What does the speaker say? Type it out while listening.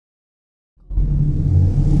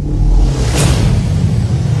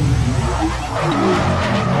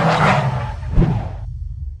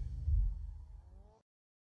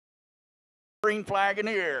green flag in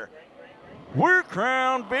the air. We're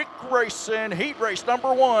Crown Vic Racing, heat race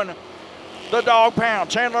number 1. The dog pound,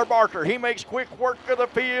 Chandler Barker. He makes quick work of the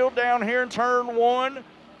field down here in turn 1.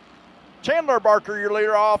 Chandler Barker, your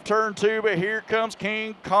leader, off turn 2, but here comes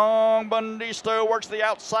King Kong Bundy Stowe, works the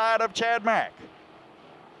outside of Chad Mack.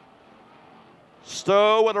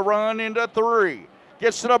 Stowe with a run into 3.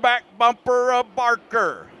 Gets to the back bumper of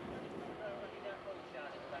Barker.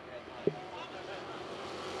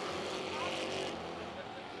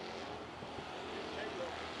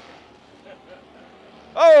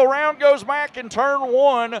 Oh, round goes Mack in turn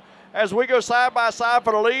 1 as we go side by side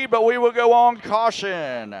for the lead, but we will go on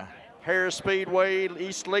caution. Harris Speedway,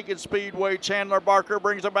 East Lincoln Speedway, Chandler Barker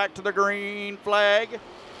brings it back to the green flag.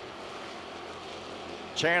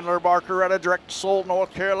 Chandler Barker out of Drexel,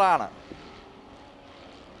 North Carolina.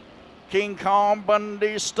 King Kong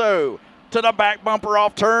Bundy Stowe to the back bumper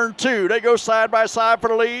off turn 2. They go side by side for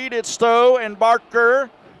the lead. It's Stowe and Barker.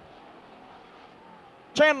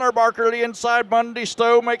 Chandler Barker, the inside, Bundy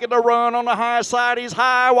Stowe making the run on the high side. He's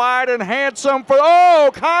high, wide, and handsome for,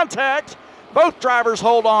 oh, contact. Both drivers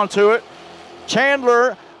hold on to it.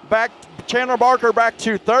 Chandler Barker back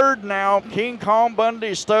to 3rd now. King Kong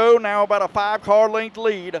Bundy Stowe now about a 5-car length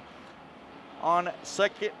lead on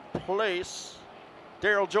 2nd place.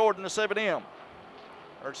 Daryl Jordan, the 7M.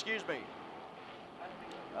 Or excuse me,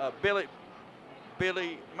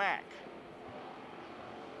 Billy Mack.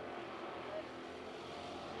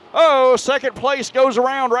 Oh, 2nd place goes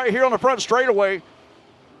around right here on the front straightaway.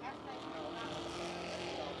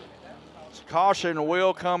 Caution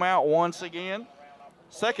will come out once again.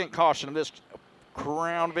 2nd caution of this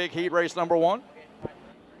Crown Vic heat race number 1.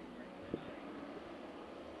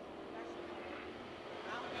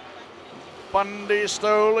 Bundy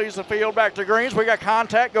Stowe leads the field back to greens. We got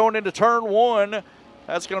contact going into turn 1.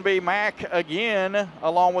 That's going to be Mack again,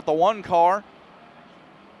 along with the 1 car.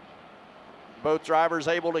 Both drivers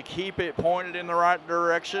able to keep it pointed in the right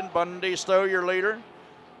direction. Bundy Stowe, your leader.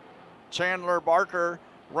 Chandler Barker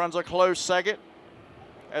runs a close 2nd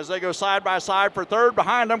as they go side by side for 3rd.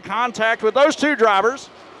 Behind them, contact with those 2 drivers.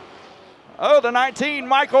 Oh, the 19,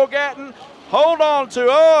 Michael Gatton, hold on to,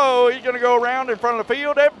 oh, he's going to go around in front of the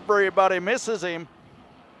field. Everybody misses him.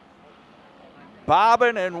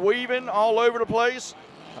 Bobbing and weaving all over the place.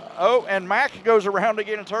 Oh, and Mack goes around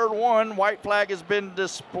again in turn 1. White flag has been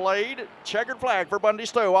displayed. Checkered flag for Bundy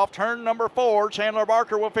Stowe off turn number 4. Chandler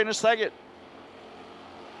Barker will finish 2nd.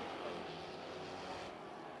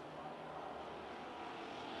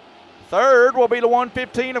 Third will be the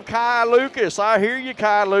 115 of Kai Lucas. I hear you,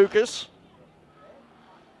 Kai Lucas.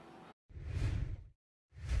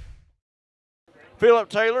 Philip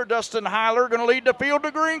Taylor, Dustin Heiler going to lead the field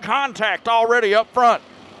to green. Contact already up front.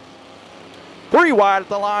 3 wide at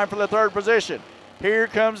the line for the 3rd position. Here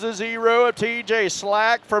comes the 0 of TJ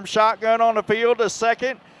Slack from shotgun on the field to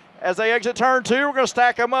 2nd. As they exit turn 2, we're going to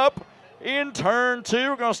stack them up. In turn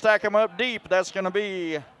 2, we're going to stack them up deep. That's going to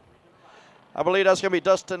be, I believe that's going to be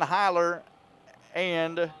Dustin Heiler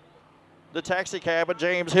and the taxi cab of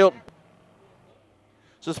James Hilton.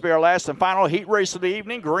 So this will be our last and final heat race of the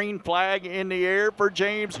evening. Green flag in the air for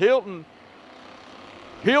James Hilton.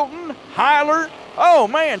 Hilton, Heiler, oh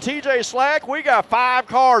man, TJ Slack, we got 5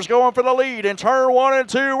 cars going for the lead. In turn 1 and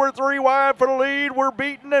 2, we're 3 wide for the lead. We're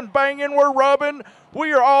beating and banging, we're rubbing.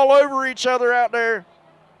 We are all over each other out there.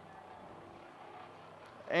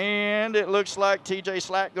 And it looks like TJ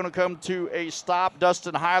Slack going to come to a stop.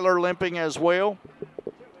 Dustin Heiler limping as well.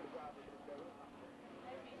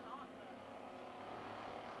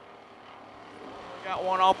 Got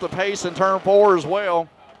one off the pace in turn 4 as well.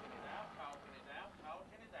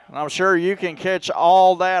 And I'm sure you can catch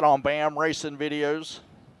all that on BAM Racing videos.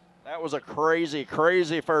 That was a crazy,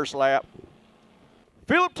 crazy first lap.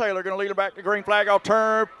 Philip Taylor going to lead it back to green flag off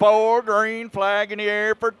turn 4. Green flag in the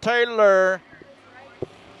air for Taylor.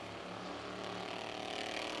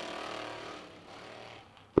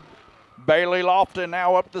 Bailey Lofton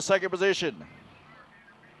now up to 2nd position.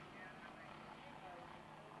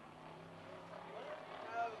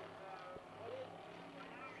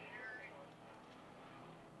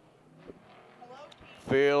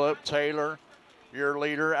 Philip Taylor, your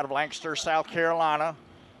leader out of Lancaster, South Carolina.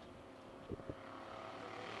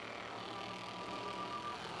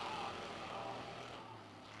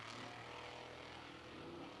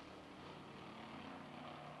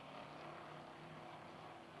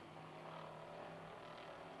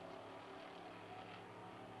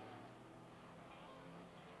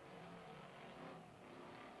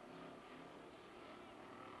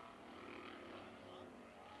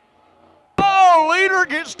 Leader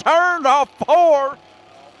gets turned off 4.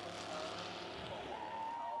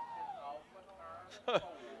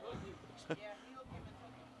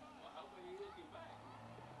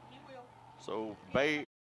 So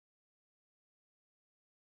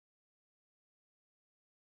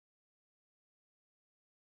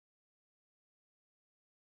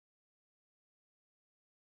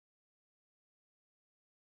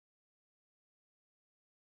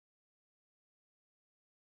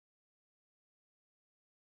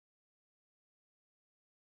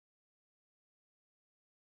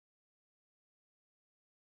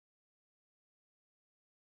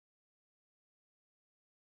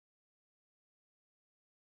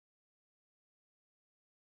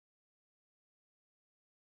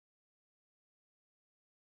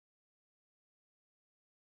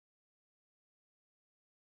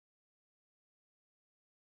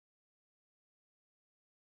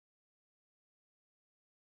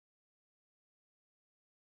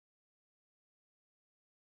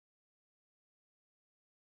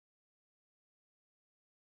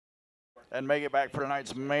and make it back for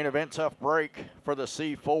tonight's main event. Tough break for the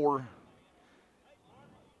C4.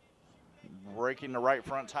 Breaking the right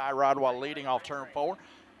front tie rod while leading off turn 4.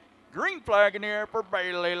 Green flag in the air for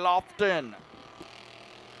Bailey Lofton.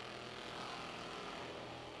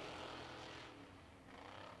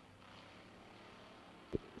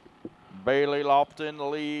 Bailey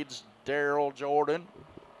Lofton leads Daryl Jordan.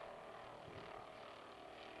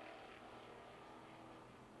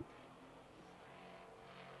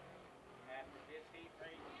 After this heat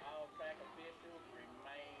race, all track officials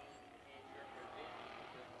remain in your position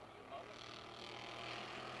for just a few moments.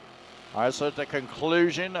 All right, so at the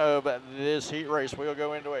conclusion of this heat race, we'll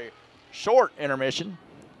go into a short intermission.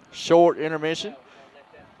 Short intermission.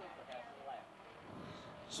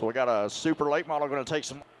 So we got a super late model going to take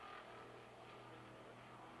some.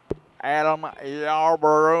 Adam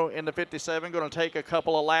Yarborough in the 57, going to take a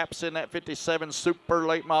couple of laps in that 57 super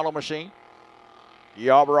late model machine.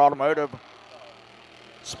 Yarborough Automotive,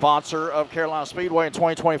 sponsor of Carolina Speedway in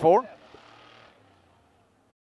 2024.